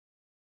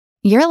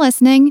You're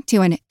listening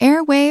to an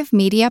Airwave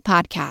Media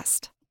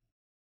Podcast.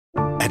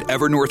 At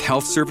Evernorth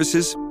Health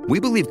Services, we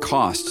believe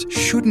costs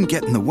shouldn't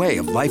get in the way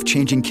of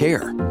life-changing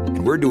care,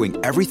 and we're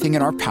doing everything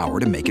in our power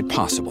to make it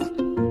possible.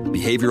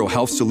 Behavioral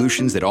health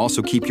solutions that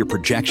also keep your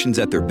projections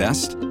at their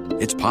best?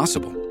 It's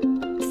possible.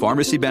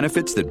 Pharmacy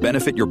benefits that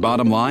benefit your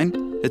bottom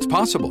line? It's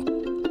possible.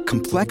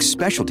 Complex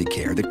specialty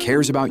care that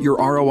cares about your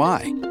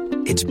ROI?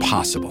 It's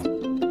possible.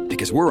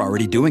 Because we're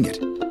already doing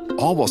it.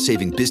 All while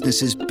saving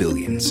businesses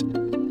billions.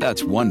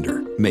 That's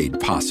Wonder made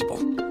possible.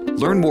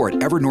 Learn more at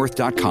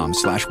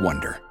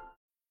evernorth.com/wonder.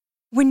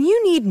 When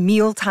you need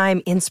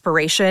mealtime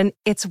inspiration,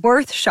 it's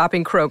worth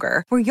shopping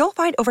Kroger, where you'll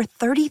find over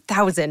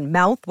 30,000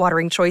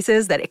 mouth-watering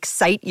choices that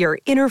excite your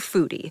inner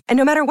foodie. And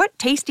no matter what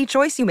tasty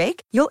choice you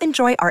make, you'll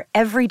enjoy our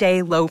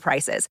everyday low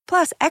prices,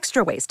 plus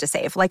extra ways to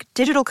save, like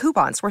digital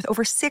coupons worth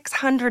over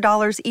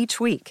 $600 each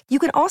week. You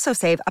can also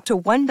save up to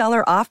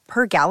 $1 off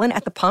per gallon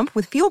at the pump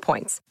with fuel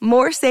points.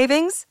 More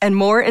savings and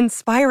more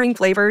inspiring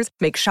flavors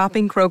make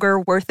shopping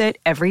Kroger worth it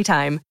every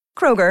time.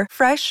 Kroger,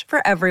 fresh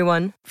for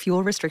everyone.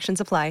 Fuel restrictions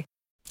apply.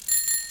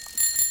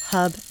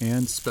 Hub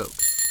and Spoke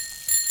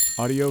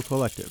Audio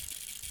Collective.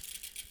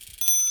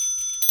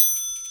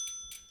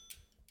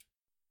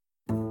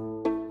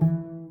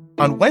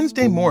 On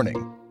Wednesday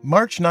morning,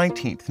 March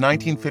 19th,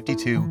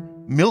 1952,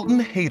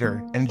 Milton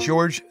Hader and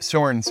George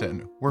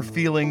Sorensen were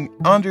feeling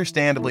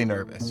understandably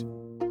nervous.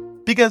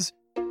 Because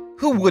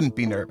who wouldn't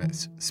be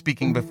nervous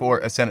speaking before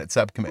a Senate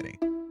subcommittee?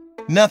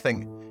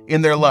 Nothing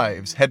in their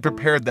lives had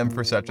prepared them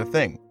for such a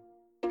thing.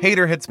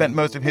 Hader had spent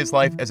most of his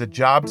life as a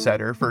job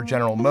setter for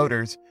General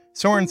Motors.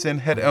 Sorensen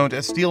had owned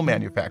a steel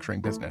manufacturing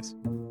business.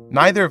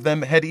 Neither of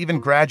them had even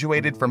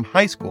graduated from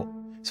high school,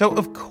 so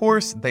of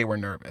course they were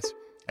nervous,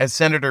 as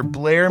Senator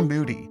Blair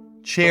Moody,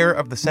 chair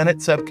of the Senate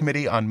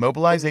Subcommittee on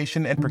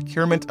Mobilization and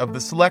Procurement of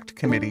the Select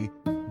Committee,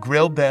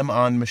 grilled them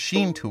on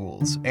machine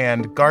tools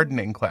and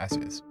gardening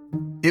classes.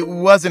 It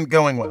wasn't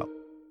going well.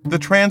 The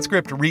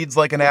transcript reads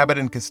like an Abbott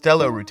and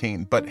Costello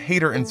routine, but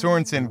Hader and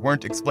Sorensen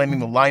weren't explaining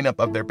the lineup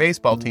of their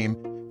baseball team.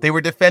 They were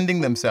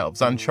defending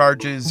themselves on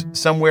charges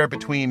somewhere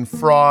between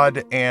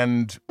fraud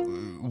and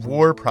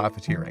war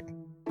profiteering.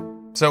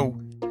 So,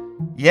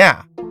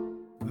 yeah,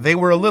 they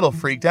were a little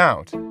freaked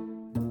out.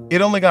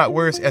 It only got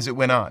worse as it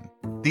went on.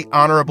 The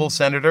honorable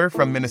senator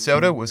from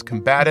Minnesota was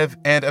combative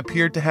and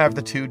appeared to have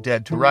the two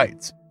dead to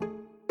rights.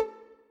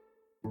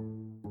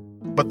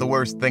 But the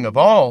worst thing of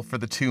all for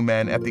the two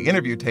men at the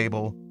interview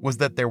table was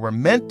that there were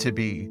meant to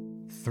be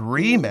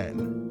 3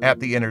 men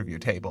at the interview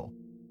table,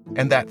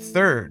 and that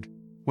third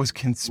was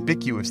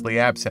conspicuously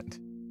absent.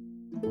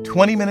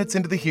 20 minutes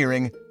into the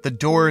hearing, the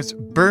doors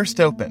burst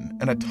open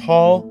and a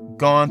tall,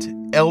 gaunt,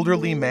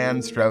 elderly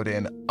man strode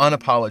in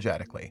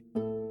unapologetically.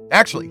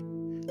 Actually,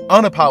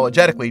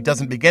 unapologetically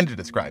doesn't begin to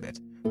describe it.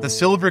 The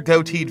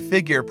silver-goateed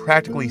figure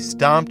practically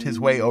stomped his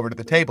way over to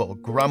the table,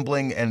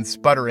 grumbling and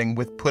sputtering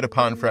with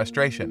put-upon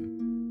frustration.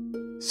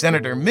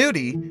 Senator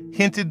Moody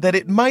hinted that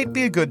it might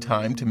be a good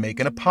time to make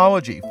an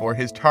apology for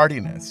his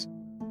tardiness.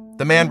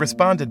 The man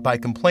responded by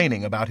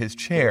complaining about his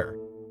chair.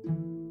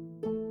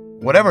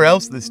 Whatever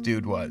else this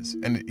dude was,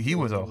 and he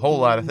was a whole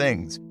lot of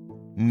things,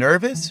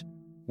 nervous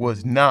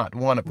was not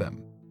one of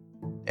them.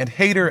 And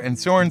Hader and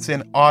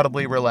Sorensen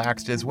audibly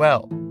relaxed as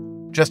well.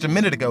 Just a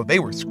minute ago, they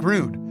were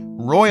screwed,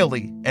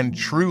 royally and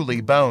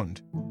truly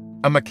boned.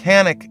 A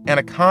mechanic and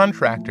a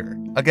contractor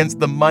against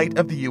the might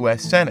of the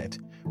U.S. Senate,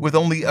 with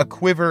only a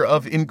quiver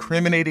of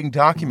incriminating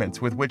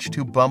documents with which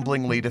to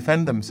bumblingly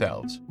defend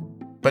themselves.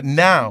 But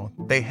now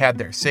they had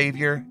their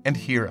savior and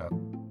hero,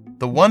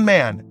 the one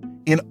man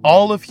in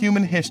all of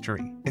human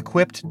history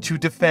equipped to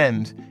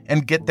defend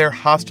and get their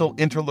hostile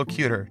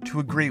interlocutor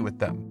to agree with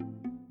them.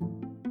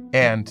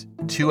 And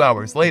 2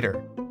 hours later,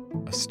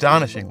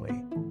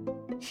 astonishingly,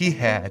 he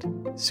had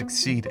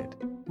succeeded.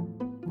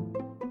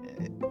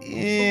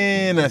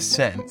 In a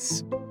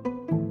sense.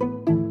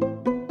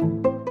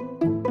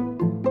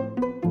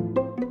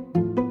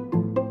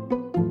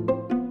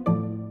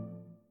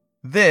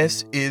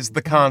 This is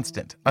The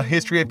Constant, a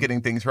history of getting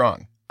things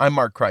wrong. I'm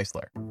Mark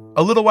Chrysler.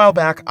 A little while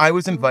back, I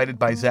was invited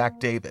by Zach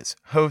Davis,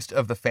 host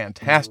of the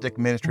fantastic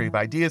Ministry of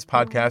Ideas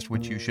podcast,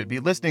 which you should be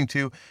listening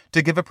to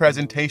give a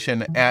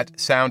presentation at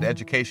Sound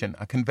Education,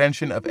 a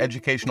convention of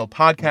educational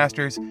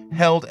podcasters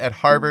held at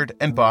Harvard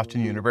and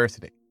Boston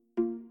University.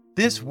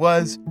 This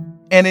was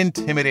an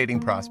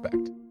intimidating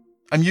prospect.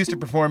 I'm used to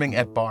performing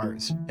at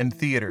bars and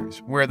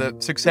theaters, where the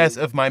success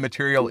of my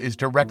material is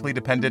directly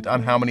dependent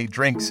on how many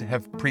drinks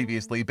have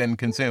previously been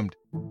consumed.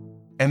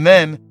 And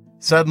then,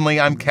 suddenly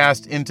I'm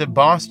cast into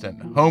Boston,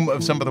 home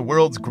of some of the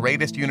world's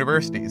greatest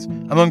universities,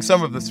 among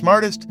some of the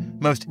smartest,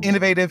 most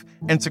innovative,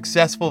 and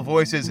successful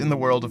voices in the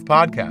world of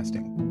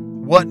podcasting.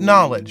 What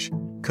knowledge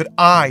could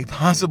I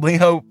possibly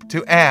hope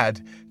to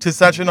add to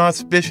such an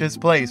auspicious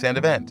place and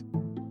event?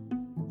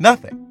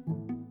 Nothing.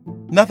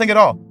 Nothing at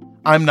all.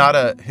 I'm not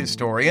a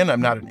historian,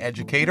 I'm not an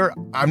educator,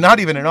 I'm not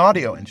even an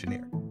audio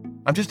engineer.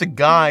 I'm just a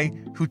guy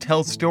who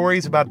tells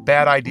stories about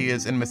bad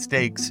ideas and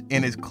mistakes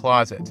in his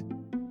closet.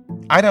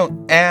 I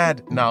don't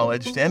add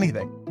knowledge to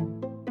anything.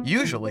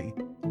 Usually,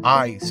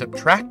 I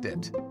subtract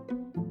it.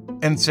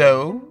 And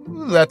so,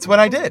 that's what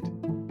I did.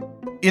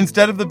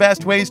 Instead of the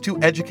best ways to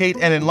educate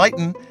and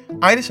enlighten,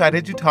 I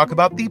decided to talk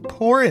about the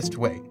poorest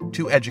way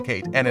to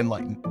educate and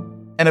enlighten,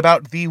 and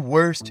about the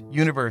worst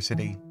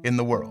university in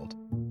the world.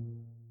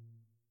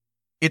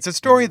 It's a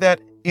story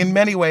that, in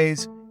many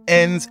ways,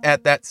 ends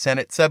at that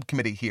Senate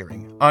subcommittee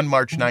hearing on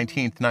March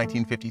 19,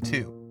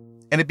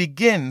 1952, and it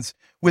begins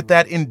with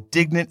that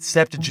indignant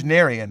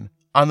septuagenarian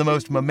on the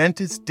most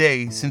momentous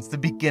day since the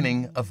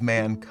beginning of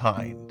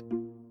mankind.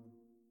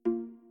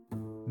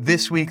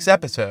 This week's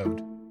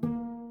episode,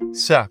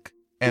 Suck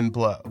and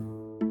Blow.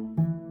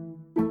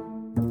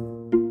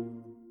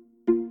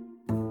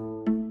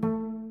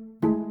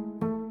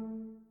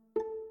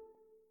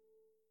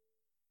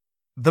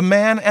 The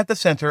man at the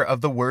center of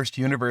the worst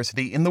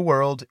university in the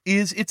world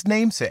is its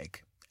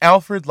namesake,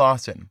 Alfred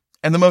Lawson,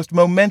 and the most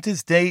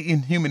momentous day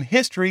in human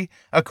history,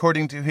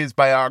 according to his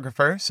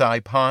biographer,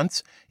 Cy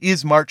Ponce,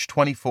 is March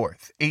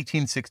 24th,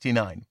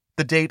 1869,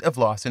 the date of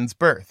Lawson's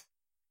birth.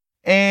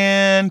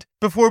 And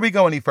before we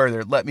go any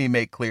further, let me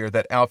make clear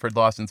that Alfred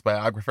Lawson's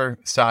biographer,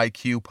 Cy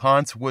Q.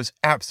 Ponce, was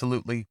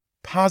absolutely,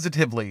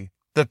 positively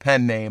the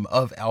pen name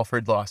of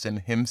Alfred Lawson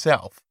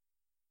himself.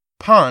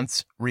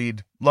 Ponce,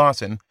 read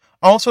Lawson,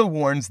 also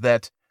warns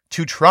that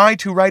to try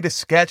to write a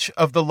sketch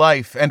of the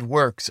life and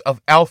works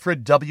of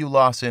Alfred W.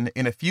 Lawson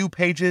in a few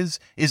pages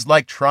is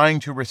like trying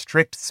to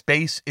restrict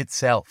space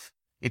itself.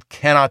 It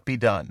cannot be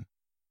done.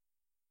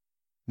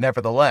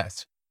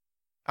 Nevertheless,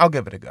 I'll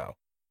give it a go.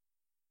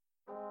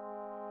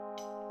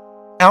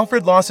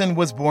 Alfred Lawson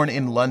was born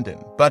in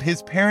London, but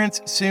his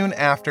parents soon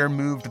after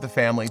moved the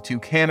family to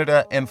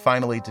Canada and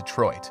finally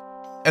Detroit.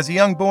 As a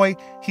young boy,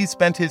 he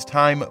spent his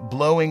time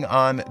blowing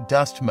on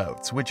dust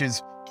motes, which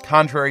is,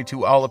 contrary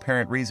to all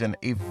apparent reason,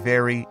 a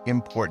very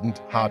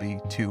important hobby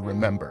to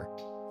remember.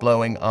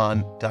 Blowing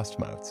on dust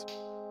motes.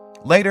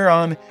 Later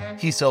on,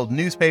 he sold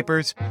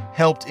newspapers,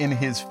 helped in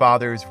his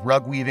father's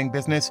rug weaving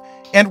business,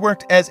 and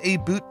worked as a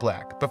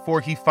bootblack before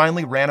he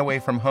finally ran away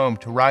from home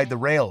to ride the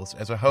rails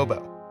as a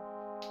hobo.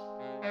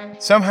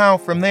 Somehow,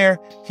 from there,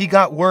 he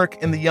got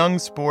work in the young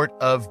sport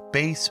of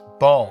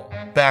baseball,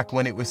 back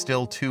when it was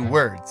still 2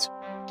 words.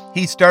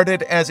 He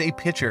started as a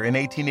pitcher in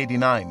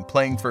 1889,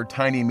 playing for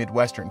tiny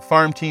Midwestern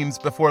farm teams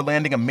before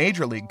landing a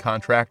major league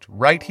contract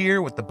right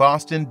here with the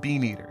Boston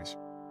Beaneaters.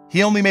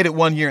 He only made it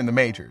 1 year in the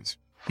majors.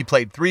 He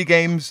played 3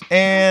 games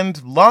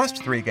and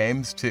lost 3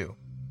 games, too.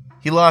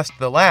 He lost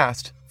the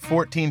last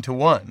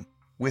 14-1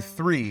 with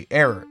 3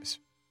 errors.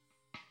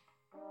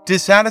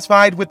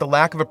 Dissatisfied with the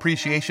lack of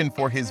appreciation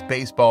for his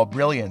baseball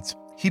brilliance,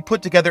 he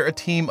put together a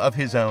team of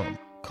his own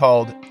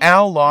called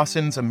Al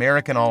Lawson's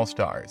American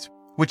All-Stars,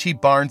 which he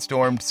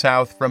barnstormed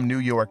south from New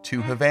York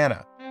to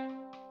Havana.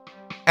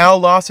 Al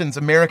Lawson's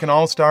American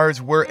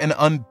All-Stars were an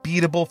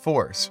unbeatable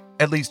force,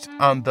 at least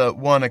on the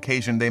one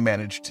occasion they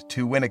managed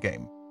to win a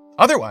game.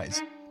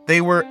 Otherwise,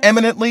 they were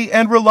eminently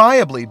and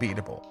reliably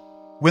beatable.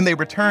 When they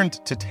returned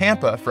to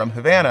Tampa from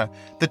Havana,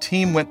 the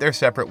team went their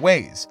separate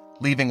ways,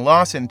 leaving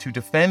Lawson to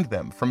defend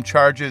them from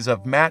charges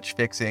of match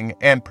fixing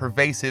and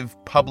pervasive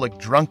public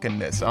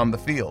drunkenness on the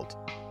field.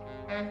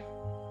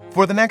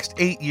 For the next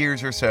 8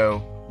 years or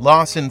so,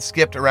 Lawson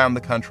skipped around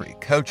the country,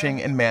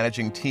 coaching and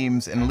managing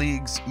teams and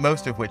leagues,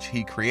 most of which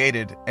he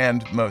created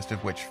and most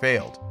of which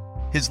failed.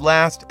 His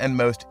last and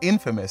most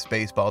infamous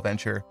baseball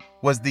venture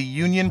was the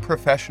Union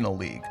Professional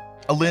League,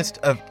 a list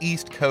of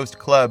East Coast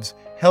clubs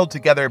held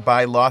together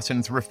by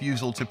Lawson's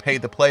refusal to pay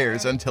the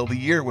players until the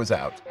year was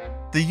out.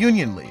 The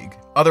Union League,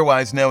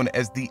 otherwise known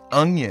as the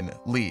Onion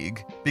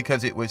League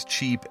because it was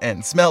cheap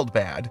and smelled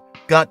bad,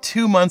 got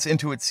 2 months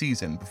into its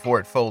season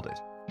before it folded.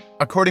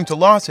 According to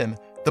Lawson,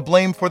 the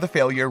blame for the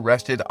failure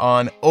rested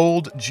on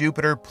old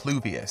Jupiter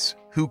Pluvius,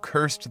 who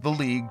cursed the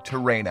league to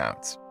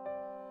rainouts.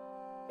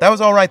 That was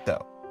all right,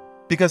 though,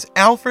 because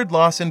Alfred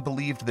Lawson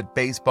believed that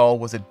baseball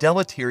was a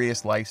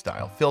deleterious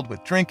lifestyle filled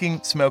with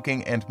drinking,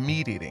 smoking, and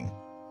meat-eating.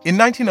 In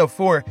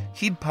 1904,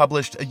 he'd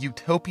published a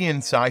utopian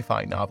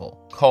sci-fi novel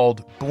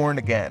called Born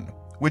Again,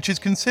 which is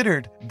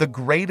considered the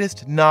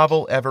greatest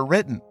novel ever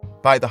written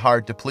by the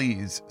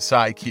hard-to-please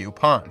Cy Q.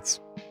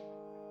 Ponce.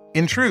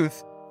 In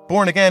truth,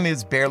 Born Again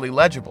is barely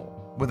legible,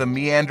 with a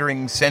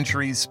meandering,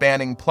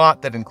 centuries-spanning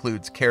plot that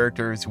includes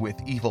characters with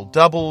evil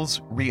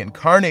doubles,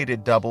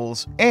 reincarnated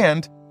doubles,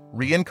 and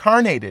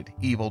reincarnated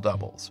evil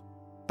doubles.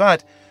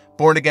 But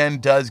Born Again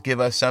does give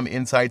us some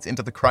insights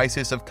into the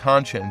crisis of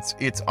conscience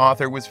its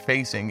author was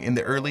facing in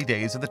the early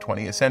days of the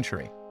 20th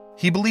century.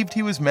 He believed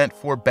he was meant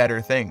for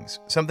better things,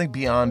 something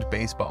beyond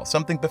baseball,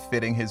 something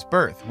befitting his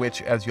birth,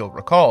 which, as you'll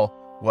recall,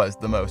 was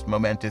the most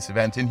momentous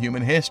event in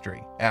human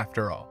history,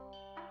 after all.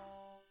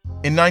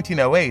 In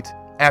 1908,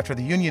 after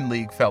the Union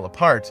League fell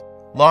apart,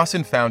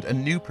 Lawson found a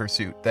new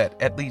pursuit that,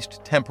 at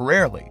least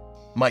temporarily,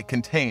 might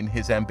contain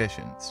his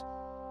ambitions: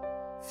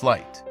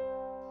 flight.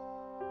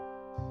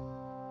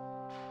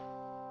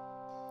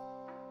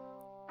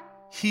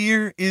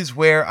 Here is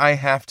where I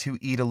have to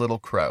eat a little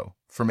crow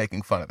for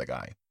making fun of the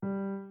guy.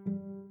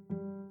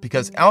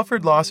 Because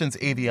Alfred Lawson's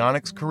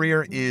avionics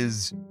career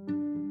is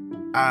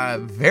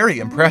very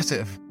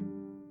impressive.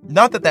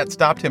 Not that that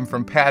stopped him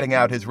from padding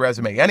out his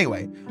resume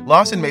anyway.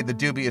 Lawson made the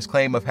dubious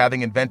claim of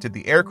having invented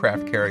the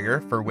aircraft carrier,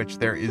 for which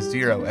there is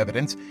zero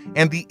evidence,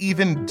 and the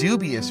even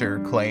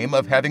dubiouser claim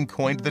of having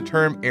coined the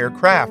term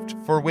aircraft,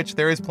 for which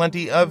there is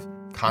plenty of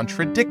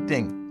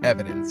contradicting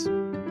evidence.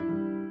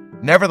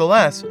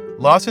 Nevertheless,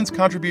 Lawson's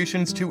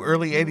contributions to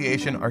early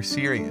aviation are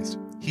serious.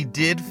 He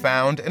did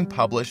found and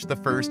publish the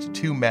first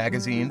 2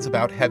 magazines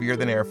about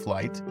heavier-than-air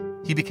flight.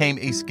 He became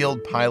a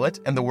skilled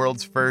pilot and the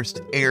world's first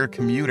air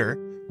commuter,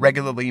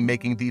 regularly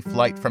making the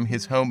flight from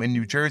his home in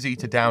New Jersey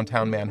to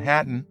downtown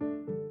Manhattan.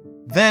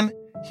 Then,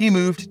 he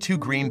moved to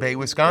Green Bay,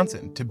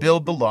 Wisconsin to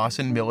build the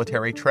Lawson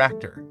Military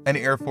Tractor, an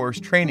Air Force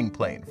training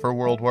plane for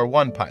World War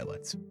I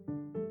pilots.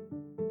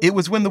 It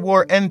was when the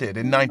war ended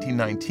in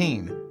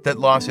 1919 that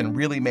Lawson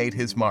really made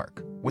his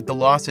mark, with the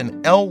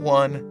Lawson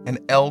L-1 and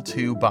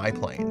L-2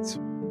 biplanes.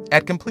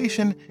 At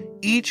completion,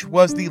 each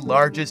was the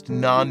largest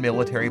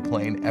non-military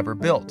plane ever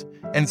built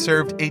and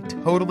served a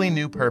totally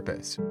new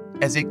purpose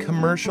as a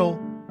commercial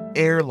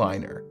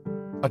airliner,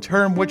 a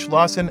term which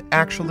Lawson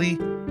actually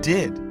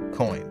did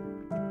coin.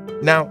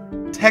 Now,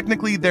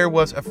 technically there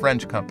was a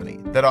French company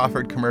that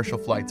offered commercial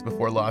flights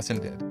before Lawson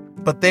did,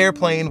 but their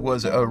plane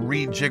was a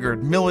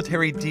rejiggered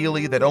military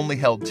dealie that only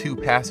held 2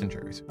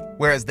 passengers,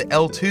 whereas the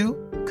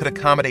L-2 could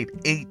accommodate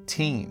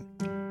 18.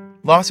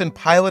 Lawson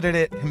piloted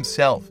it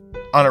himself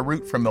on a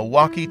route from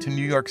Milwaukee to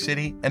New York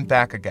City and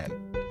back again,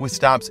 with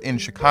stops in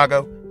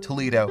Chicago,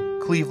 Toledo,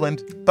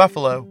 Cleveland,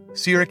 Buffalo,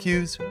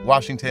 Syracuse,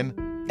 Washington,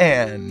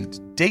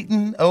 and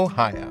Dayton,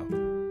 Ohio.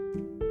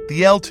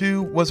 The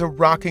L-2 was a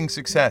rocking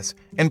success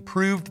and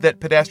proved that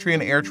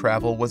pedestrian air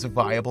travel was a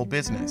viable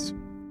business.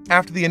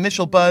 After the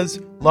initial buzz,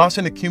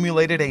 Lawson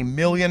accumulated $1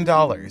 million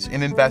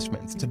in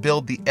investments to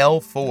build the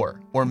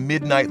L-4, or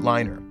Midnight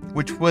Liner,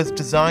 which was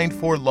designed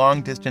for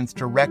long-distance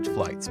direct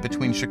flights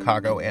between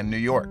Chicago and New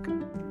York.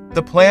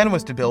 The plan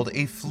was to build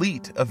a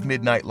fleet of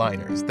Midnight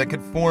Liners that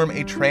could form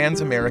a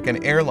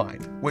trans-American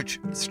airline, which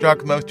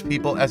struck most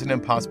people as an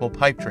impossible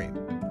pipe dream.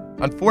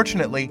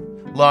 Unfortunately,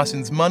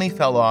 Lawson's money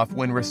fell off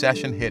when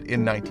recession hit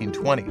in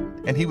 1920,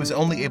 and he was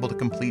only able to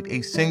complete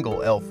a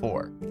single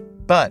L-4.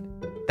 But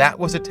that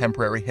was a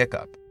temporary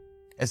hiccup.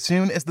 As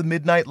soon as the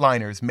Midnight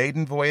Liner's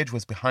maiden voyage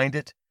was behind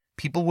it,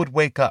 people would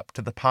wake up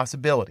to the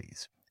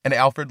possibilities, and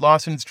Alfred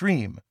Lawson's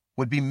dream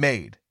would be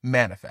made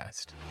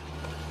manifest.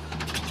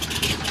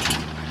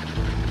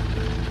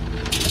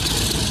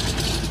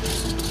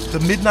 The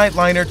Midnight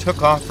Liner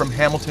took off from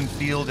Hamilton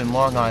Field in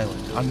Long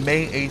Island on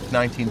May 8,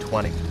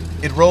 1920.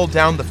 It rolled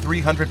down the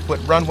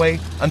 300-foot runway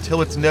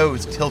until its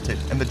nose tilted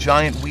and the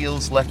giant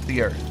wheels left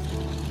the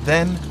earth.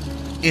 Then,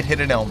 it hit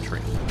an elm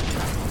tree.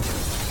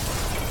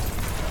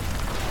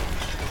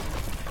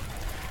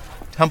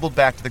 Tumbled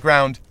back to the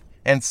ground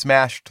and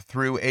smashed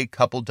through a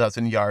couple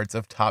dozen yards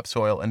of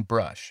topsoil and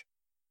brush.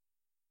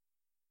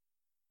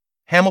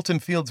 Hamilton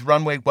Field's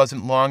runway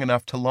wasn't long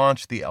enough to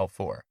launch the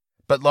L-4,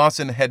 but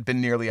Lawson had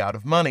been nearly out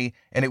of money,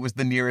 and it was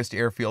the nearest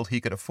airfield he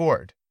could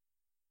afford.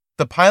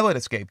 The pilot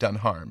escaped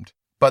unharmed,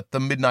 but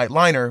the Midnight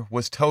Liner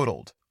was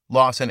totaled.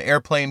 Lawson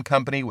Airplane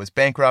Company was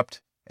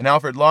bankrupt, and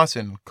Alfred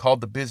Lawson called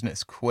the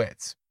business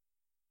quits.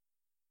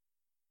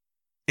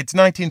 It's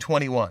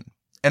 1921,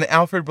 and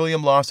Alfred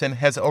William Lawson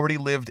has already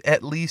lived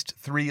at least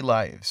 3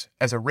 lives,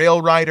 as a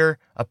rail rider,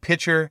 a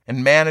pitcher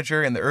and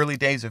manager in the early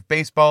days of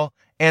baseball,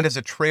 and as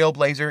a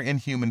trailblazer in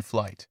human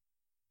flight.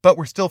 But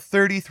we're still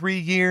 33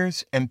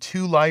 years and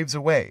 2 lives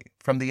away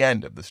from the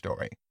end of the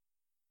story.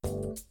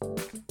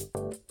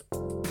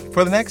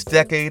 For the next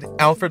decade,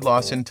 Alfred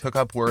Lawson took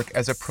up work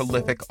as a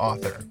prolific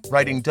author,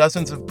 writing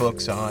dozens of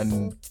books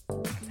on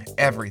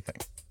everything.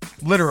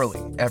 Literally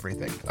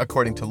everything,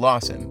 according to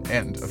Lawson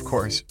and, of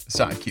course,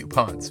 Cy Q.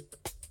 Ponce.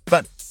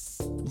 But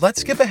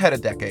let's skip ahead a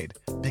decade,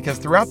 because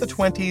throughout the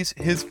 20s,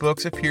 his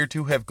books appear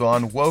to have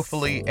gone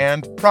woefully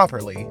and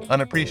properly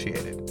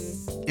unappreciated.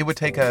 It would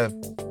take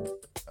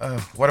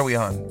what are we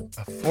on?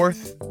 A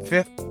 4th?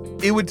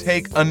 5th? It would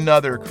take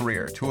another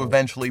career to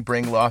eventually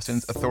bring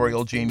Lawson's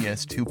authorial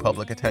genius to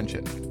public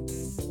attention.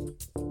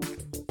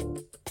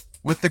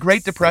 With the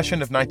Great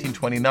Depression of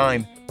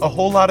 1929, a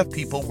whole lot of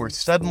people were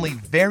suddenly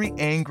very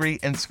angry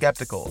and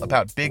skeptical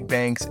about big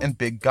banks and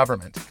big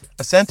government,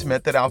 a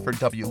sentiment that Alfred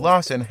W.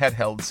 Lawson had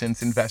held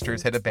since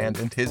investors had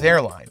abandoned his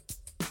airline.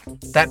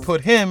 That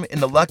put him in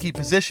the lucky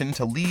position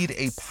to lead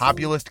a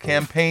populist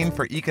campaign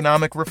for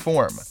economic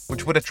reform,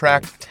 which would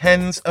attract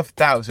tens of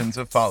thousands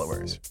of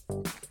followers.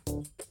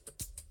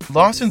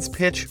 Lawson's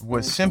pitch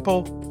was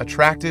simple,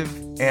 attractive,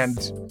 and,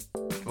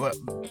 well,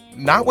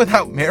 not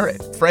without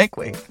merit,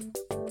 frankly.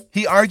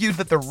 He argued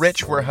that the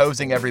rich were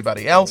hosing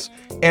everybody else,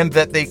 and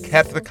that they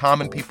kept the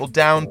common people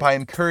down by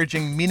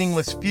encouraging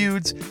meaningless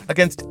feuds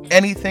against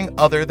anything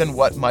other than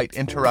what might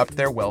interrupt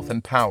their wealth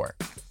and power.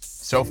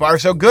 So far,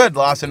 so good,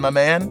 Lawson, my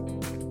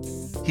man.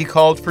 He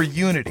called for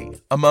unity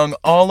among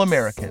all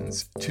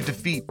Americans to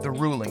defeat the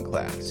ruling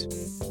class.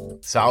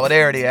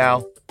 Solidarity,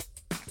 Al.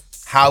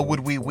 How would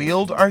we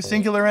wield our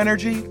singular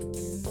energy?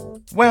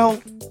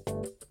 Well,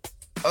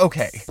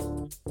 okay.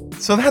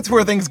 So that's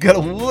where things get a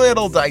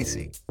little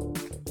dicey.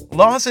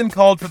 Lawson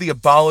called for the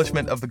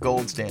abolishment of the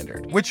gold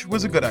standard, which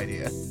was a good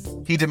idea.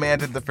 He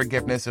demanded the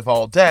forgiveness of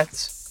all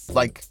debts,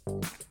 like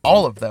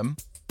all of them.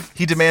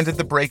 He demanded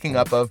the breaking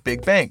up of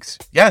big banks.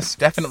 Yes,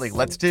 definitely,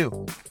 let's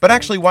do. But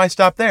actually, why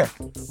stop there?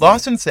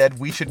 Lawson said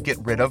we should get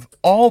rid of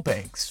all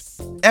banks,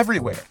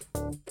 everywhere.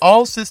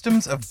 All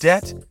systems of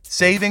debt,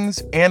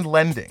 savings, and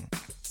lending.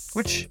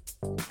 Which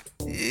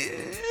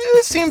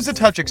seems a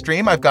touch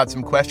extreme. I've got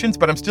some questions,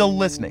 but I'm still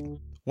listening.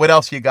 What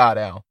else you got,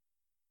 Al?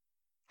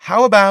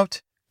 How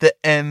about the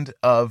end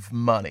of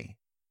money?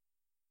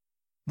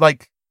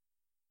 Like,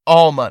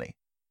 all money.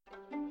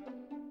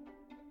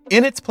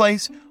 In its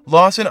place,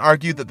 Lawson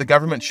argued that the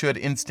government should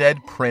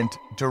instead print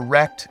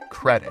direct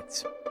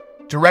credits.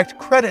 Direct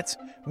credits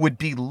would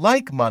be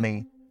like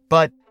money,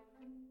 but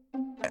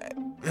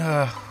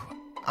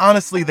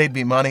honestly, they'd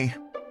be money.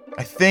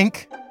 I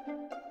think.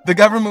 The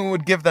government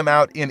would give them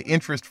out in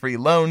interest-free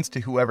loans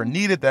to whoever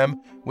needed them,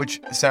 which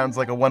sounds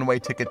like a one-way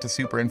ticket to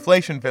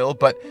superinflationville,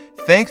 but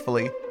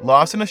thankfully,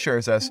 Lawson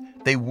assures us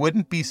they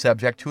wouldn't be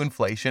subject to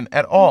inflation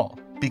at all,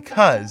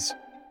 because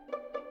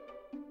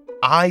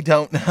I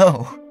don't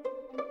know.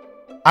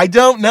 I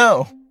don't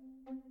know.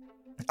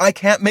 I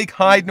can't make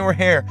hide nor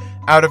hair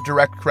out of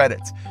direct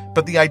credits,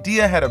 but the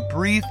idea had a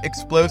brief,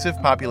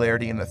 explosive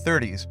popularity in the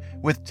 30s,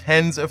 with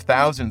tens of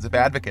thousands of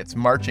advocates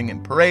marching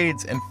in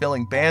parades and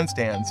filling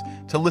bandstands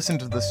to listen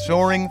to the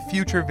soaring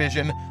future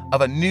vision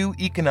of a new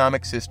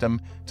economic system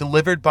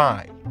delivered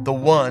by the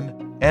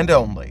one and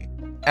only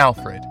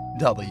Alfred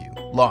W.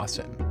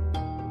 Lawson.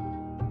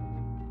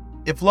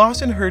 If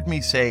Lawson heard me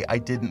say I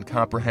didn't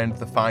comprehend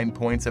the fine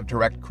points of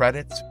direct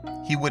credits,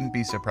 he wouldn't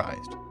be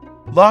surprised.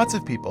 Lots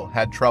of people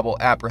had trouble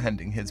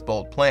apprehending his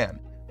bold plan,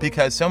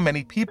 because so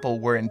many people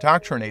were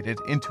indoctrinated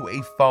into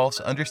a false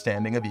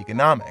understanding of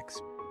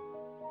economics.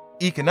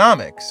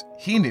 Economics,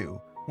 he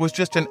knew, was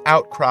just an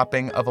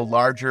outcropping of a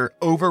larger,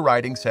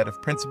 overriding set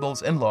of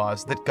principles and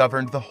laws that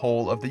governed the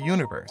whole of the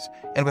universe,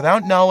 and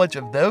without knowledge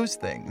of those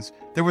things,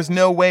 there was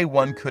no way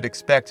one could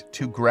expect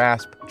to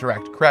grasp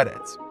direct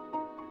credits.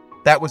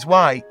 That was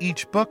why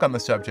each book on the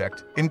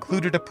subject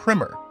included a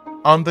primer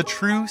on the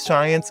true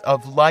science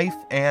of life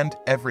and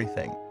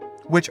everything,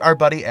 which our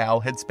buddy Al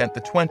had spent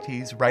the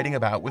 20s writing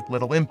about with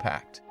little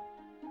impact.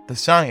 The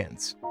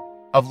science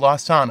of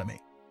Lawsonomy.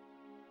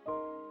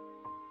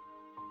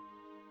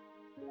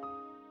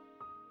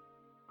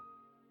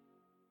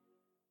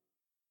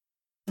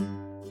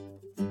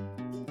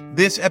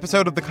 This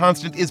episode of The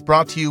Constant is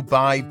brought to you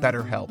by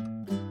BetterHelp.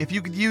 If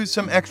you could use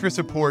some extra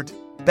support,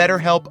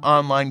 BetterHelp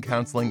Online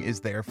Counseling is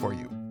there for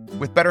you.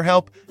 With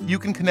BetterHelp, you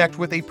can connect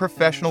with a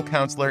professional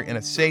counselor in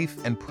a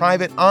safe and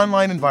private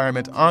online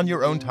environment on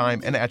your own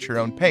time and at your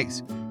own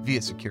pace,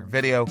 via secure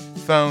video,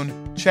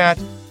 phone, chat,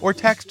 or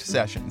text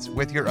sessions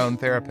with your own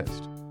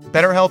therapist.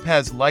 BetterHelp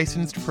has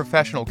licensed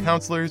professional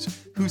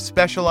counselors who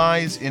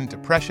specialize in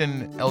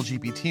depression,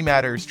 LGBT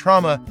matters,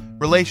 trauma,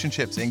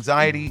 relationships,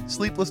 anxiety,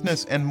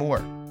 sleeplessness, and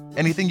more.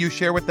 Anything you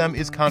share with them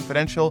is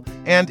confidential,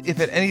 and if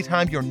at any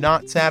time you're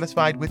not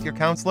satisfied with your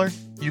counselor,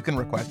 you can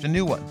request a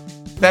new one.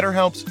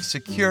 BetterHelp's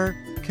secure,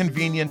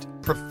 convenient,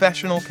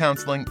 professional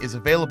counseling is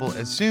available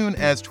as soon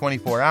as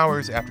 24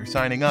 hours after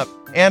signing up,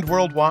 and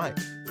worldwide.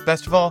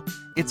 Best of all,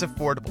 it's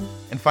affordable,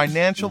 and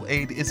financial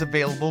aid is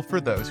available for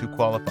those who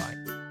qualify.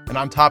 And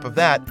on top of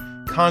that,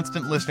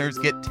 Constant listeners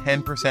get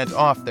 10%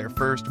 off their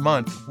first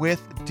month with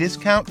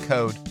discount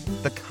code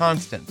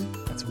THECONSTANT.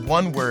 That's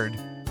one word,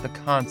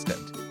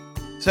 THECONSTANT.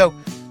 So,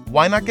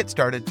 why not get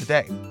started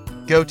today?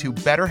 Go to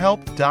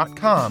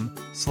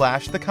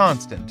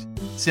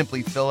betterhelp.com/theconstant.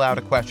 Simply fill out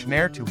a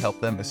questionnaire to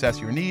help them assess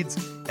your needs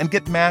and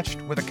get matched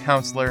with a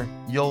counselor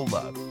you'll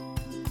love.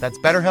 That's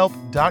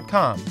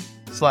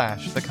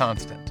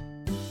betterhelp.com/theconstant.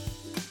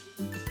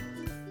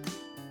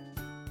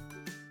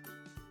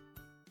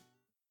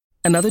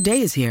 Another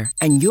day is here,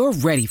 and you're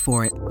ready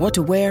for it. What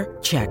to wear?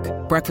 Check.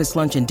 Breakfast,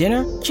 lunch, and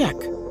dinner? Check.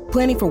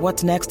 Planning for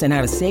what's next and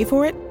how to save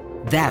for it?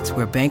 That's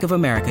where Bank of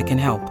America can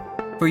help.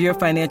 For your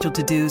financial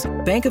to-dos,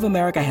 Bank of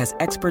America has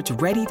experts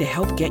ready to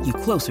help get you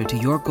closer to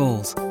your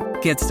goals.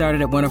 Get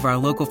started at one of our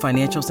local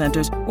financial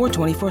centers or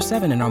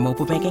 24/7 in our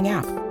mobile banking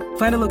app.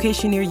 Find a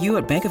location near you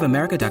at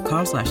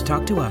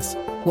bankofamerica.com/talktous.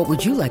 What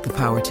would you like the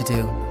power to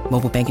do?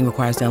 Mobile banking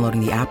requires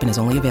downloading the app and is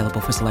only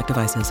available for select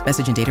devices.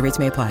 Message and data rates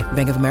may apply.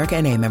 Bank of America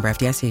N.A., member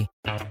FDIC.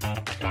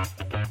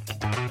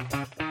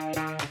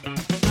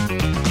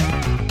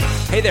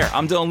 Hey there,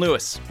 I'm Dylan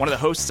Lewis, one of the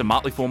hosts of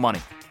Motley Fool Money.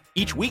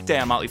 Each weekday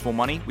on Motley Fool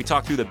Money, we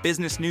talk through the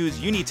business news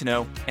you need to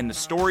know and the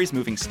stories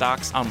moving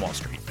stocks on Wall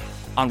Street.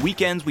 On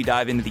weekends, we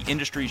dive into the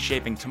industries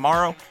shaping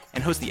tomorrow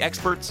and host the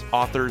experts,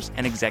 authors,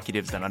 and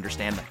executives that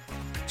understand them.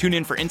 Tune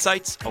in for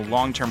insights, a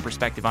long-term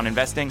perspective on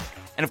investing,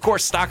 and of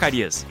course, stock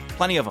ideas.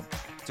 Plenty of them.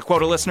 To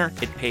quote a listener,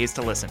 it pays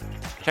to listen.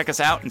 Check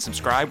us out and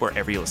subscribe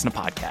wherever you listen to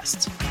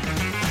podcasts.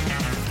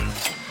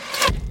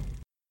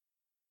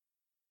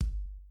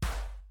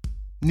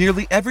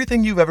 Nearly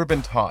everything you've ever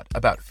been taught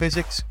about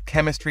physics,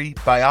 chemistry,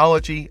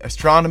 biology,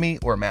 astronomy,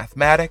 or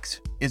mathematics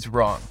is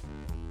wrong.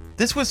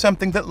 This was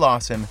something that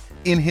Lawson,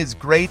 in his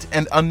great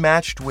and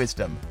unmatched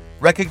wisdom,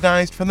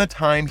 recognized from the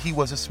time he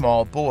was a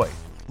small boy,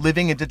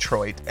 living in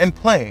Detroit and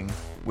playing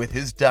with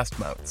his dust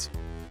motes.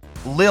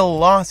 Lil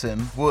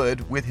Lawson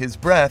would, with his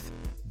breath,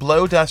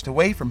 blow dust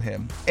away from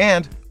him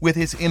and, with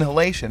his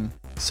inhalation,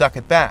 suck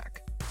it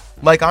back.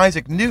 Like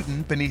Isaac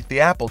Newton beneath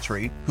the apple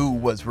tree, who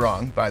was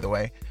wrong, by the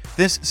way,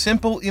 this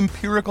simple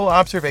empirical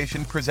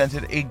observation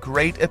presented a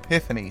great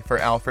epiphany for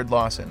Alfred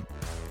Lawson.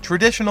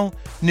 Traditional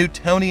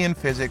Newtonian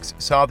physics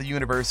saw the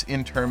universe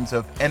in terms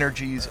of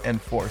energies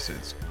and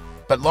forces,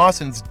 but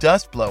Lawson's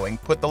dust blowing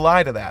put the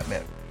lie to that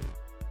myth.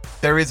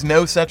 There is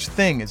no such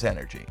thing as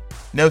energy,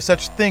 no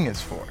such thing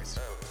as force.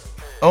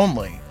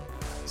 Only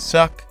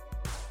suck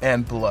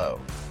and blow.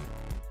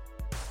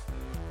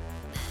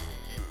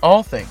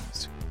 All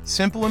things,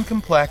 simple and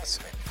complex,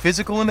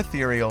 physical and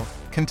ethereal,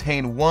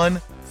 contain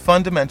one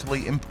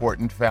fundamentally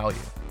important value,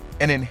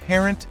 an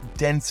inherent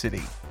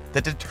density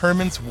that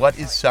determines what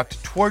is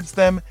sucked towards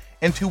them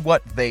and to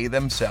what they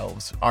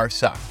themselves are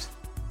sucked.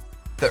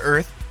 The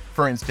Earth,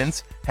 for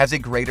instance, has a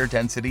greater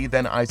density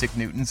than Isaac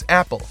Newton's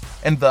apple,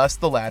 and thus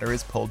the latter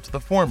is pulled to the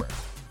former.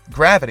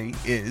 Gravity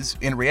is,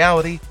 in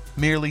reality,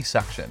 merely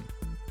suction.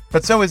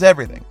 But so is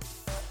everything.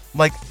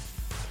 Like,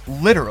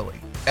 literally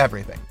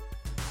everything.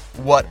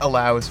 What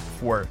allows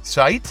for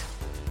sight?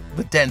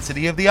 The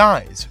density of the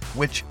eyes,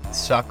 which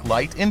suck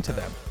light into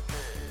them.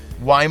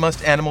 Why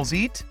must animals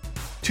eat?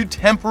 To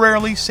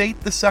temporarily sate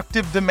the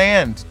suctive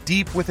demand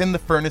deep within the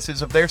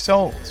furnaces of their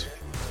souls.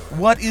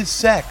 What is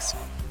sex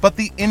but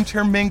the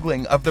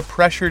intermingling of the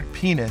pressured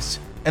penis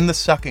and the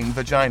sucking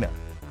vagina?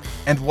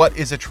 And what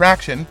is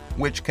attraction,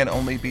 which can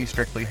only be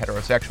strictly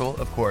heterosexual,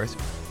 of course,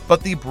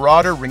 but the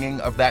broader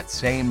ringing of that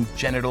same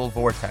genital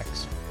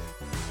vortex?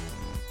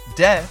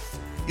 Death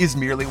is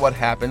merely what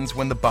happens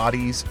when the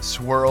body's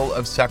swirl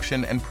of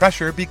suction and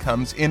pressure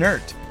becomes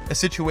inert, a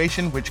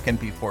situation which can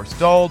be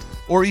forestalled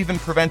or even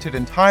prevented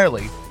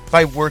entirely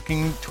by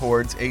working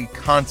towards a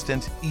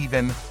constant,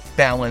 even,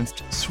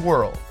 balanced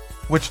swirl,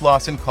 which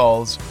Lawson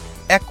calls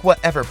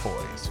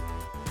equipoise.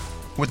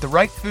 With the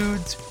right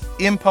foods,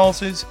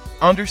 impulses,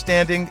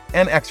 understanding,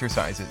 and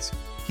exercises,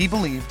 he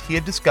believed he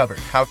had discovered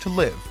how to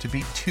live to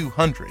be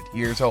 200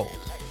 years old.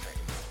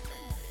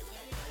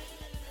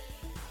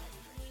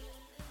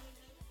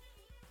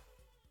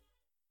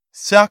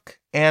 Suck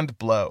and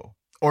blow,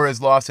 or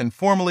as Lawson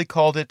formally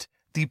called it,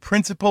 the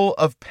principle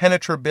of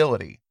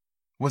penetrability,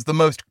 was the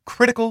most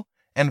critical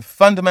and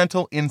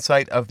fundamental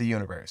insight of the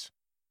universe.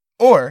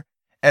 Or,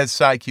 as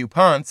Cy-Q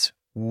Ponce,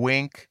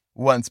 wink,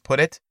 once put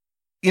it,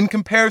 in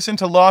comparison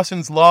to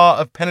Lawson's law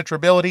of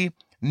penetrability,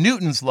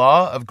 Newton's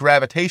law of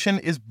gravitation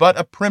is but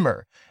a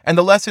primer, and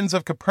the lessons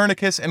of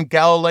Copernicus and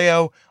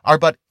Galileo are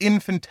but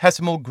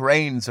infinitesimal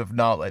grains of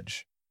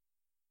knowledge.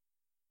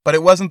 But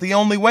it wasn't the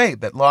only way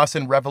that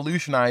Lawson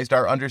revolutionized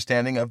our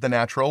understanding of the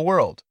natural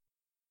world.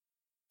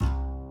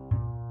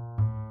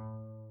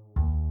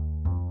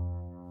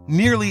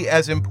 Nearly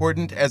as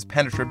important as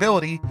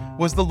penetrability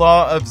was the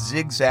law of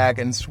zigzag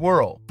and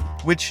swirl,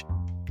 which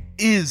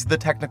is the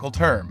technical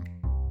term.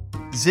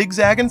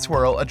 Zigzag and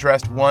swirl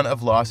addressed one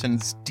of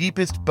Lawson's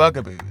deepest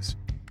bugaboos.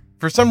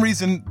 For some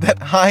reason that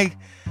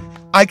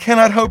I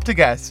cannot hope to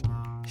guess,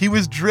 he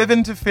was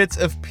driven to fits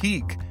of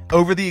pique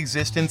over the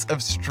existence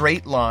of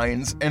straight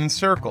lines and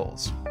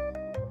circles.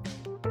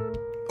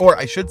 Or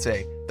I should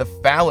say, the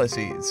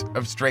fallacies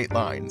of straight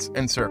lines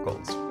and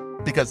circles.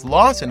 Because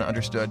Lawson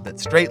understood that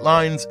straight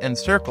lines and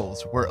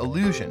circles were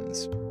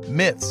illusions,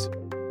 myths.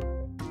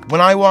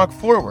 When I walk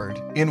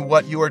forward in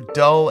what your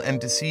dull and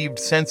deceived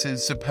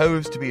senses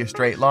suppose to be a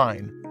straight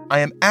line, I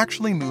am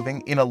actually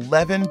moving in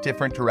 11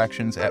 different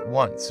directions at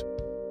once.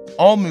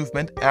 All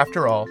movement,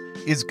 after all,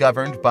 is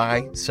governed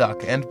by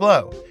suck and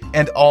blow,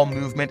 and all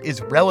movement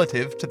is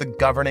relative to the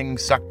governing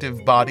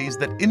suctive bodies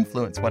that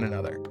influence one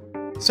another.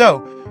 So,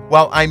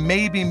 while I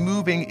may be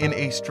moving in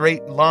a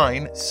straight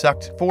line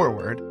sucked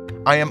forward,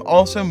 I am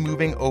also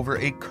moving over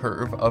a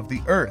curve of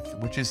the Earth,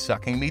 which is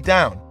sucking me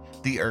down.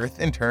 The Earth,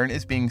 in turn,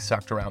 is being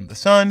sucked around the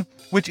Sun,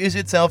 which is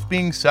itself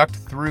being sucked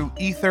through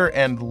ether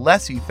and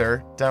less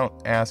ether, don't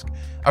ask,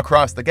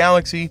 across the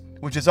galaxy,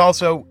 which is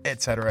also,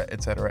 etc.,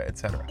 etc.,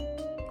 etc.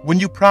 When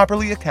you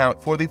properly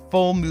account for the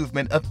full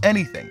movement of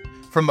anything,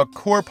 from a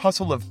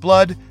corpuscle of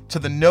blood to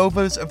the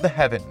novas of the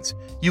heavens,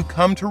 you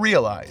come to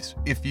realize,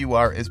 if you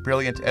are as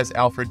brilliant as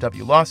Alfred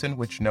W. Lawson,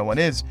 which no one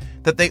is,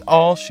 that they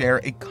all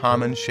share a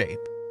common shape: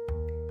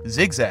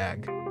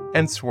 zigzag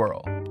and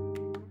swirl.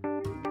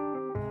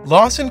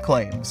 Lawson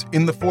claims,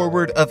 in the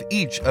foreword of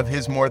each of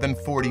his more than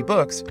 40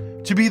 books,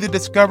 to be the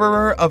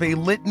discoverer of a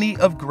litany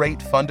of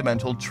great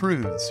fundamental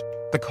truths: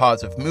 the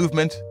cause of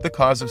movement, the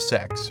cause of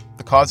sex,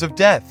 the cause of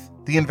death,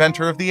 the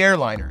inventor of the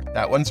airliner,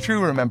 that one's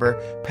true, remember,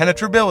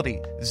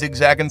 penetrability,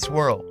 zigzag and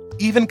swirl,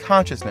 even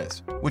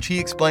consciousness, which he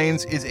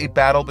explains is a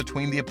battle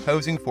between the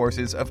opposing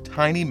forces of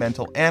tiny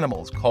mental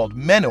animals called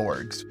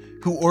menorgs,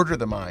 who order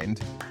the mind,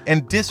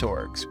 and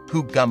disorgs,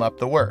 who gum up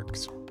the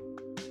works.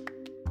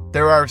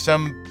 There are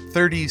some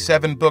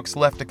 37 books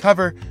left to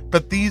cover,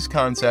 but these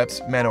concepts,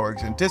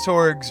 menorgs and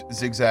disorgs,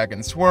 zigzag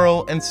and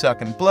swirl, and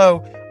suck and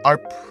blow, are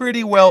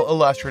pretty well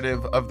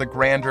illustrative of the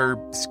grander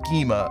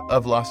schema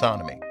of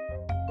Lawsonomy.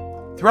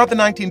 Throughout the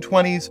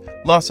 1920s,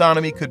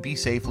 Lawsonomy could be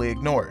safely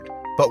ignored,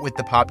 but with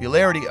the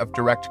popularity of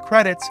direct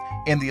credits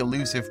and the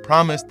elusive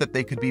promise that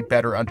they could be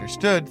better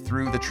understood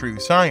through the true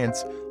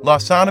science,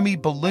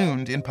 Lawsonomy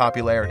ballooned in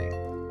popularity.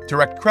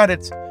 Direct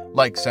credits,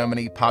 like so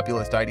many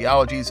populist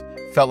ideologies,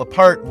 fell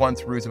apart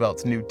once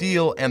Roosevelt's New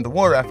Deal and the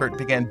war effort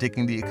began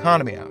digging the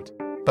economy out.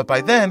 But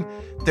by then,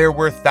 there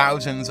were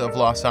thousands of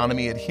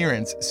Lawsonomy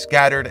adherents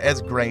scattered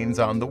as grains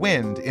on the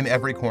wind in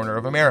every corner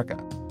of America.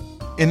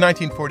 In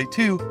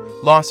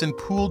 1942, Lawson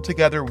pooled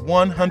together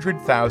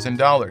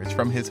 $100,000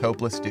 from his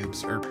hopeless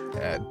dupes,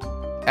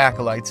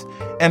 acolytes,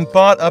 and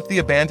bought up the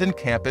abandoned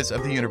campus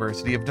of the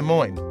University of Des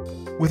Moines.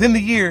 Within the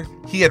year,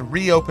 he had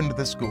reopened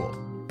the school,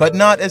 but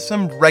not as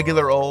some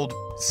regular old,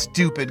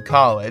 stupid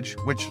college,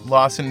 which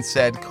Lawson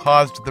said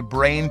caused the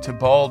brain to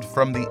bald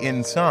from the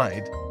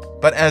inside,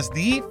 but as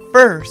the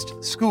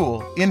first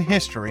school in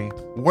history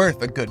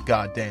worth a good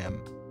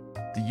goddamn.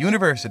 The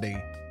University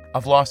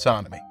of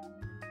Lawsonomy.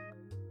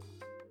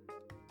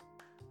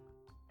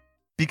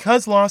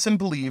 Because Lawson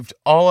believed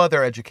all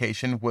other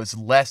education was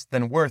less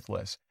than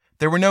worthless,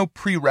 there were no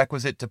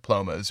prerequisite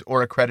diplomas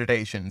or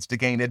accreditations to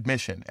gain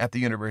admission at the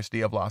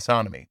University of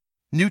Lawsonomy.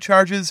 New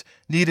charges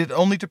needed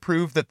only to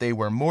prove that they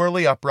were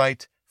morally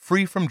upright,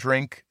 free from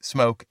drink,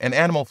 smoke, and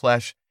animal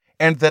flesh,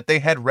 and that they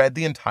had read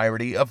the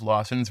entirety of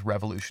Lawson's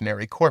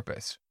revolutionary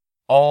corpus,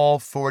 all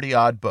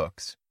 40-odd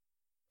books.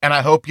 And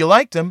I hope you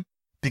liked them,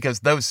 because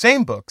those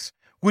same books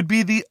would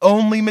be the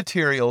only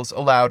materials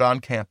allowed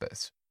on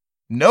campus.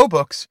 No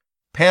books,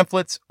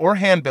 pamphlets, or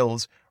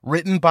handbills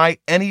written by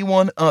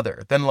anyone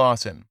other than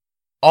Lawson.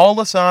 All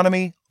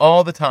Lawsonomy,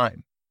 all the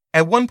time.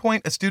 At one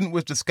point, a student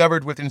was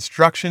discovered with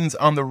instructions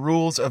on the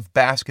rules of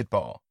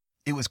basketball.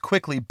 It was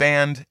quickly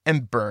banned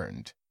and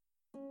burned.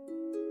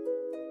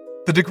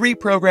 The degree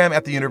program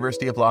at the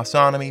University of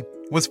Lawsonomy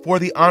was for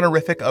the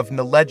honorific of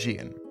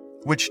Nelegian,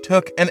 which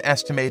took an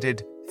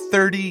estimated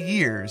 30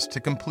 years to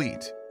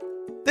complete.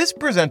 This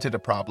presented a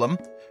problem,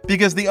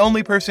 because the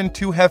only person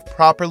to have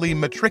properly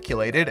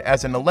matriculated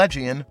as a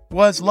Nelegian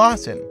was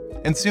Lawson,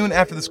 and soon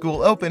after the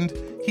school opened,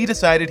 he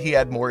decided he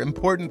had more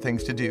important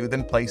things to do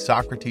than play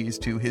Socrates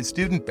to his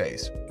student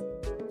base.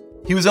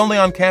 He was only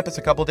on campus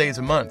a couple days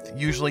a month,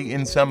 usually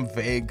in some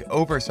vague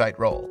oversight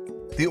role.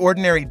 The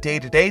ordinary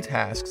day-to-day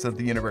tasks of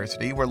the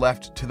university were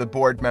left to the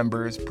board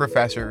members,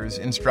 professors,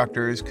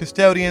 instructors,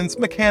 custodians,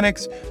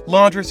 mechanics,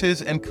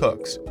 laundresses, and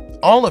cooks,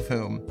 all of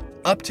whom,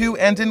 up to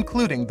and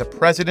including the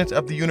president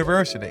of the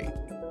university,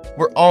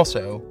 were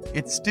also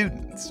its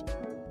students.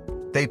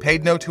 They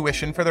paid no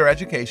tuition for their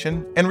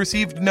education and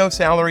received no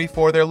salary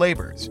for their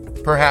labors,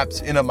 perhaps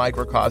in a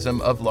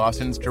microcosm of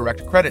Lawson's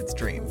direct credit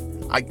stream.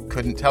 I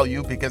couldn't tell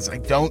you because I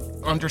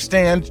don't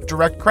understand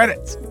direct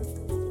credits.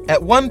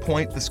 At one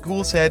point, the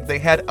school said they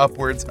had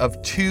upwards of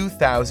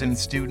 2,000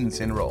 students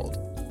enrolled.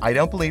 I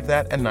don't believe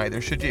that, and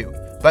neither should you.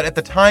 But at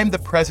the time, the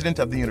president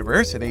of the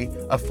university,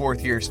 a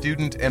fourth-year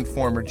student and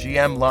former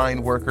GM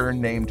line worker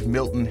named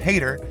Milton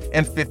Hayter,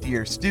 and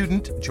fifth-year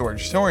student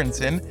George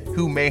Sorensen,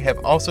 who may have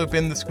also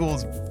been the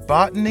school's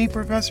botany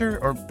professor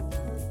or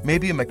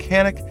maybe a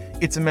mechanic,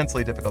 it's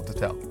immensely difficult to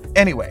tell.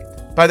 Anyway,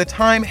 by the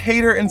time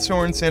Hayter and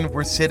Sorensen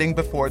were sitting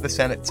before the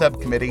Senate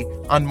subcommittee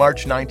on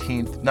March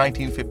 19,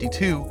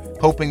 1952,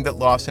 hoping that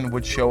Lawson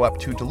would show up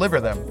to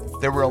deliver them,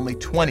 there were only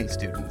 20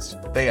 students,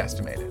 they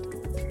estimated.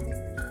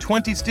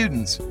 20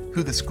 students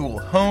who the school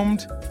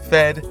homed,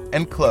 fed,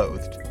 and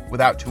clothed,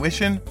 without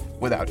tuition,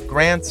 without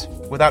grants,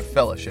 without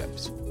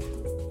fellowships.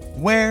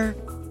 Where,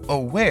 oh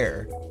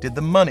where, did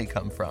the money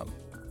come from?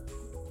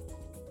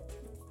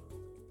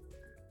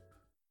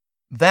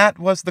 That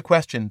was the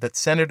question that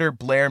Senator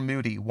Blair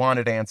Moody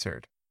wanted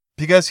answered,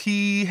 because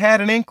he had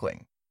an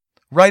inkling.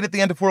 Right at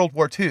the end of World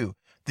War II,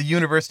 the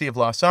University of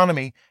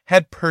Lawsonomy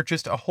had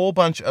purchased a whole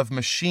bunch of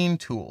machine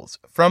tools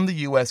from the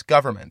U.S.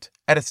 government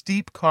at a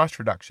steep cost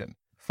reduction,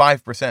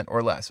 5%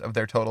 or less of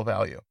their total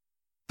value.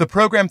 The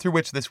program through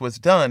which this was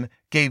done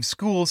gave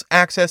schools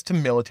access to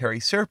military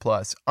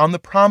surplus on the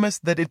promise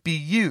that it be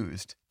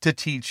used to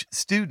teach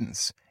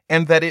students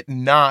and that it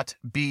not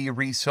be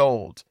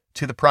resold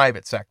to the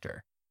private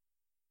sector.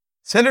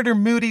 Senator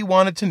Moody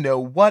wanted to know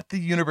what the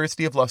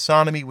University of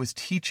Lawsonomy was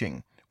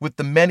teaching with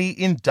the many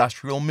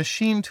industrial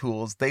machine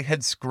tools they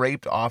had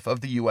scraped off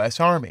of the U.S.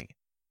 Army.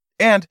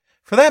 And,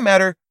 for that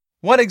matter,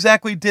 what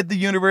exactly did the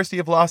University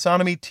of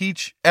Lawsonomy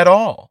teach at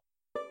all?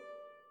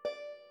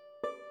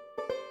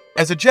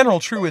 As a general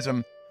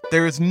truism,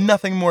 there is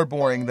nothing more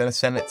boring than a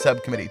Senate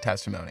subcommittee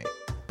testimony.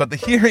 But the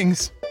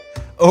hearings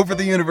over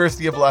the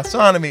University of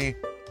Lawsonomy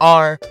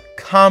are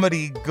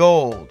comedy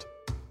gold.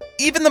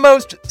 Even the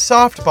most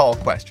softball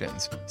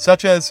questions,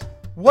 such as,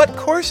 what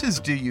courses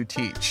do you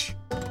teach?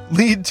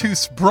 Lead to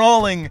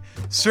sprawling,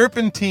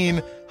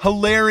 serpentine,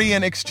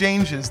 Hilarion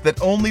exchanges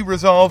that only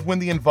resolve when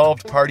the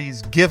involved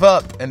parties give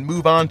up and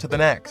move on to the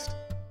next.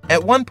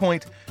 At one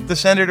point, the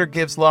senator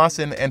gives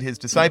Lawson and his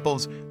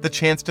disciples the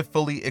chance to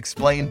fully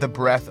explain the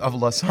breadth of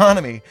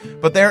Lawsonomy,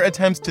 but their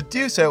attempts to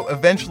do so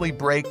eventually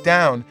break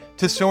down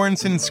to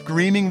Sorensen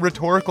screaming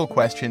rhetorical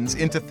questions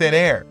into thin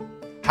air.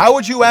 How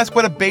would you ask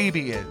what a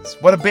baby is?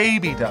 What a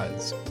baby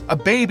does? A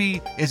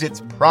baby is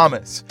its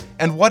promise,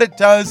 and what it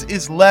does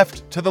is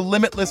left to the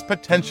limitless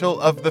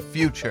potential of the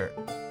future.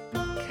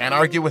 Can't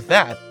argue with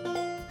that.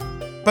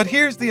 But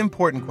here's the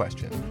important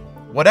question.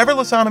 Whatever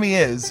Lawsonomy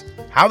is,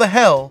 how the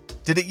hell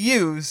did it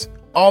use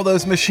all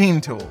those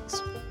machine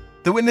tools?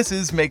 The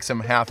witnesses make some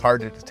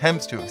half-hearted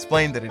attempts to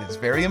explain that it is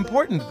very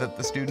important that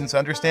the students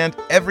understand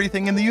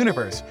everything in the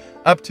universe,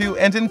 up to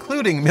and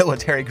including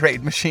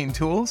military-grade machine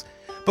tools.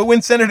 But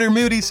when Senator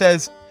Moody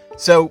says,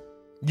 so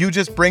you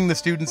just bring the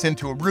students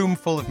into a room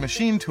full of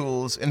machine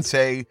tools and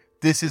say,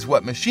 this is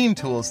what machine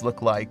tools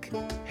look like,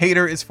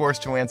 Hader is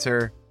forced to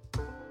answer,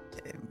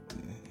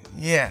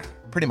 yeah,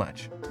 pretty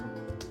much.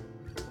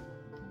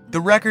 The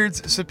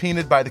records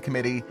subpoenaed by the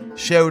committee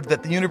showed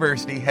that the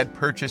university had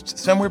purchased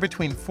somewhere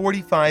between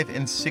 45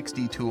 and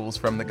 60 tools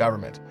from the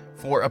government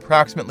for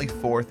approximately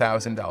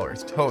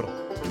 $4,000 total,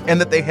 and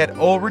that they had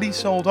already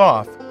sold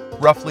off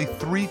roughly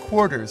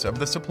 3/4 of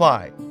the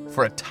supply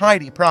for a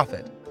tidy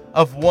profit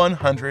of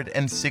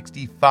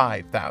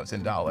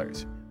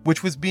 $165,000,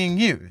 which was being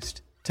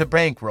used to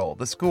bankroll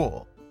the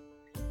school.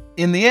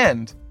 In the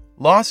end,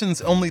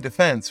 Lawson's only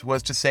defense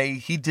was to say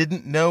he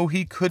didn't know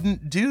he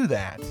couldn't do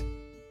that.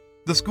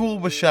 The school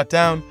was shut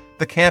down,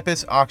 the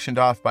campus auctioned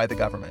off by the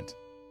government.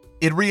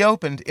 It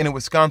reopened in a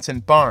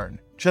Wisconsin barn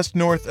just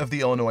north of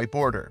the Illinois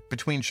border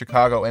between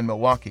Chicago and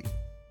Milwaukee.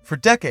 For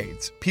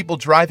decades, people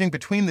driving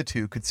between the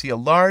two could see a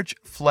large,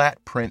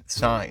 flat print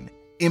sign,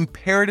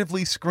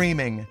 imperatively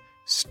screaming,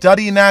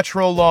 "Study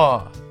Natural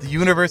Law, the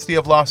University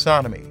of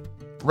Lawsonomy,"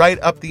 right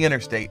up the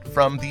interstate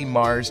from the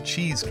Mars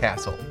Cheese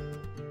Castle.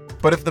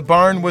 But if the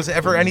barn was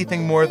ever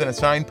anything more than a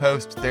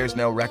signpost, there's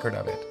no record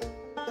of it.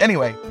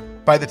 Anyway,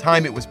 by the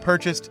time it was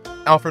purchased,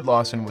 Alfred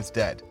Lawson was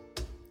dead.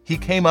 He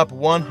came up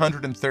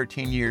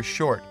 113 years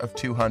short of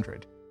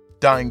 200,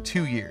 dying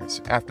 2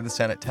 years after the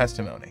Senate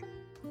testimony.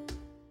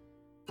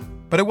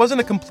 But it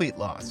wasn't a complete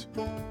loss.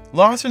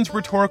 Lawson's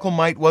rhetorical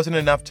might wasn't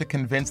enough to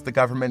convince the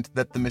government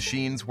that the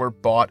machines were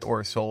bought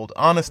or sold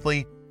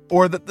honestly,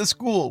 or that the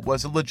school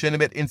was a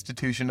legitimate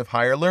institution of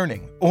higher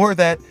learning, or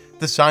that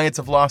the science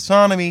of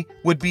Lawsonomy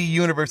would be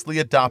universally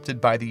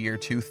adopted by the year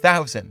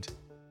 2000.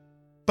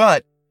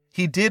 But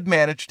he did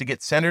manage to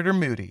get Senator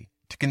Moody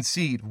to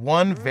concede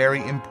one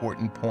very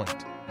important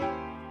point.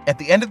 At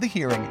the end of the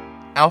hearing,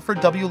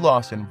 Alfred W.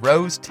 Lawson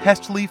rose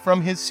testily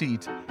from his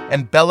seat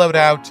and bellowed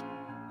out,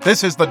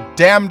 "This is the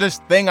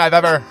damnedest thing I've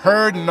ever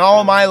heard in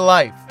all my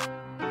life."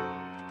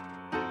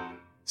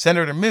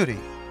 Senator Moody,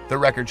 the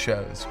record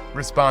shows,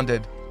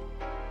 responded,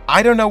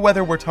 "I don't know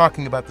whether we're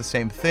talking about the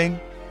same thing,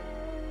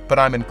 but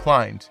I'm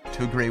inclined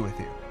to agree with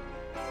you."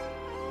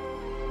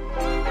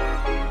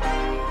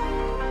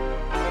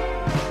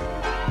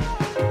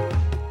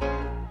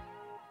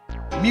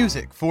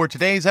 Music for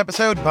today's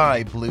episode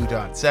by Blue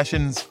Dot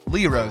Sessions,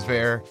 Lee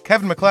Rosevere,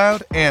 Kevin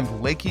MacLeod, and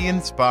Lakey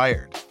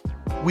Inspired.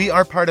 We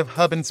are part of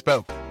Hub and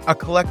Spoke, a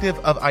collective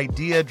of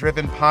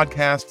idea-driven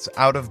podcasts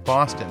out of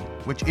Boston,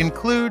 which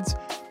includes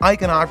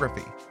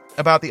Iconography,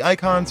 about the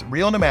icons,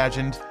 real and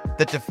imagined,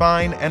 that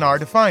define and are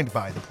defined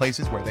by the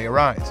places where they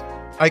arise.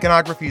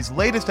 Iconography's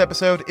latest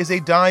episode is a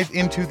dive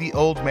into the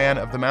Old Man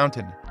of the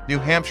Mountain, New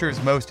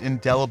Hampshire's most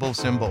indelible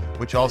symbol,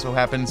 which also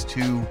happens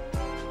to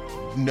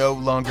no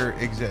longer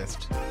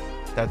exist.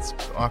 That's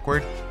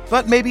awkward.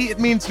 But maybe it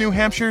means New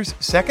Hampshire's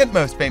second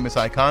most famous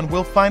icon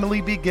will finally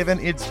be given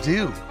its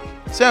due.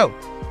 So,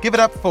 give it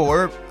up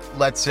for,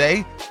 let's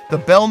say, the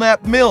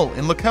Belknap Mill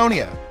in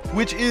Laconia,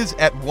 which is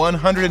at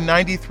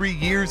 193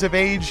 years of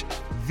age,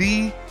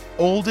 the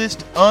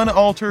oldest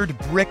unaltered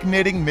brick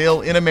knitting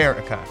mill in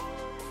America.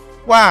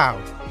 Wow,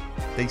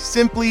 they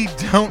simply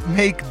don't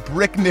make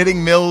brick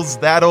knitting mills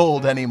that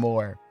old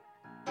anymore.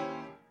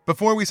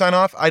 Before we sign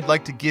off, I'd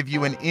like to give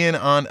you an in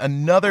on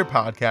another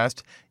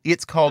podcast.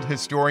 It's called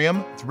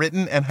Historium. It's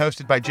written and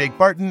hosted by Jake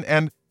Barton,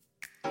 and,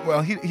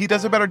 well, he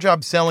does a better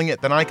job selling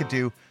it than I could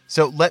do,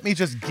 so let me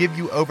just give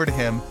you over to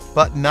him,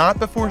 but not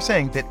before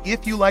saying that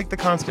if you like The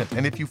Constant,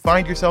 and if you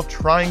find yourself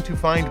trying to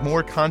find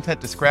more content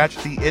to scratch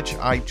the itch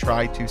I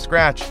try to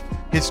scratch,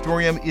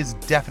 Historium is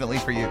definitely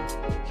for you.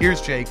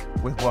 Here's Jake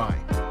with why.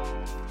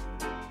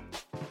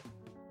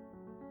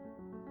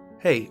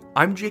 Hey,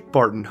 I'm Jake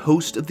Barton,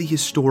 host of the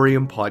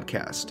Historium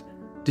podcast.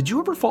 Did you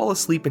ever fall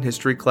asleep in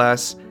history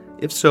class?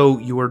 If so,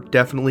 you are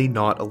definitely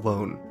not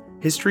alone.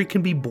 History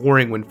can be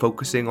boring when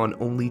focusing on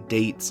only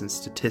dates and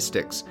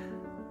statistics.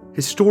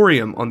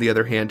 Historium, on the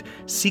other hand,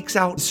 seeks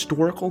out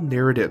historical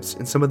narratives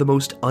in some of the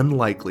most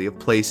unlikely of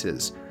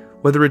places.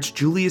 Whether it's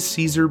Julius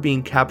Caesar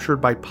being captured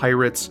by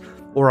pirates,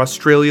 or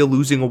Australia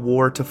losing a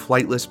war to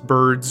flightless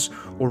birds,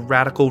 or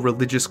radical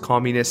religious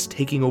communists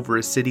taking over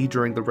a city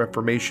during the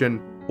Reformation,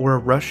 or a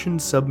Russian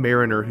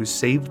submariner who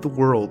saved the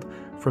world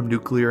from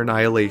nuclear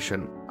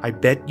annihilation, I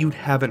bet you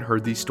haven't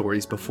heard these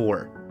stories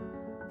before.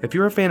 If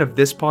you're a fan of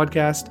this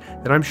podcast,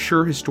 then I'm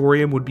sure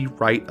Historium would be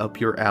right up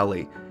your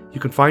alley. You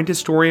can find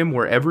Historium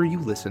wherever you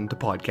listen to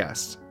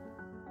podcasts.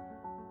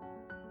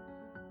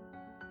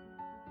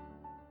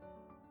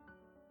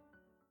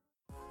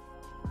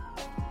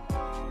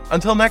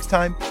 Until next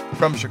time,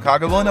 from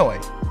Chicago, Illinois,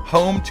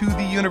 home to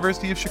the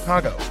University of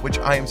Chicago, which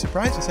I am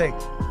surprised to say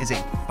is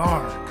a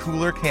far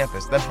cooler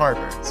campus than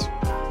Harvard's,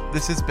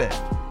 this has been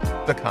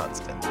The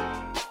Constant.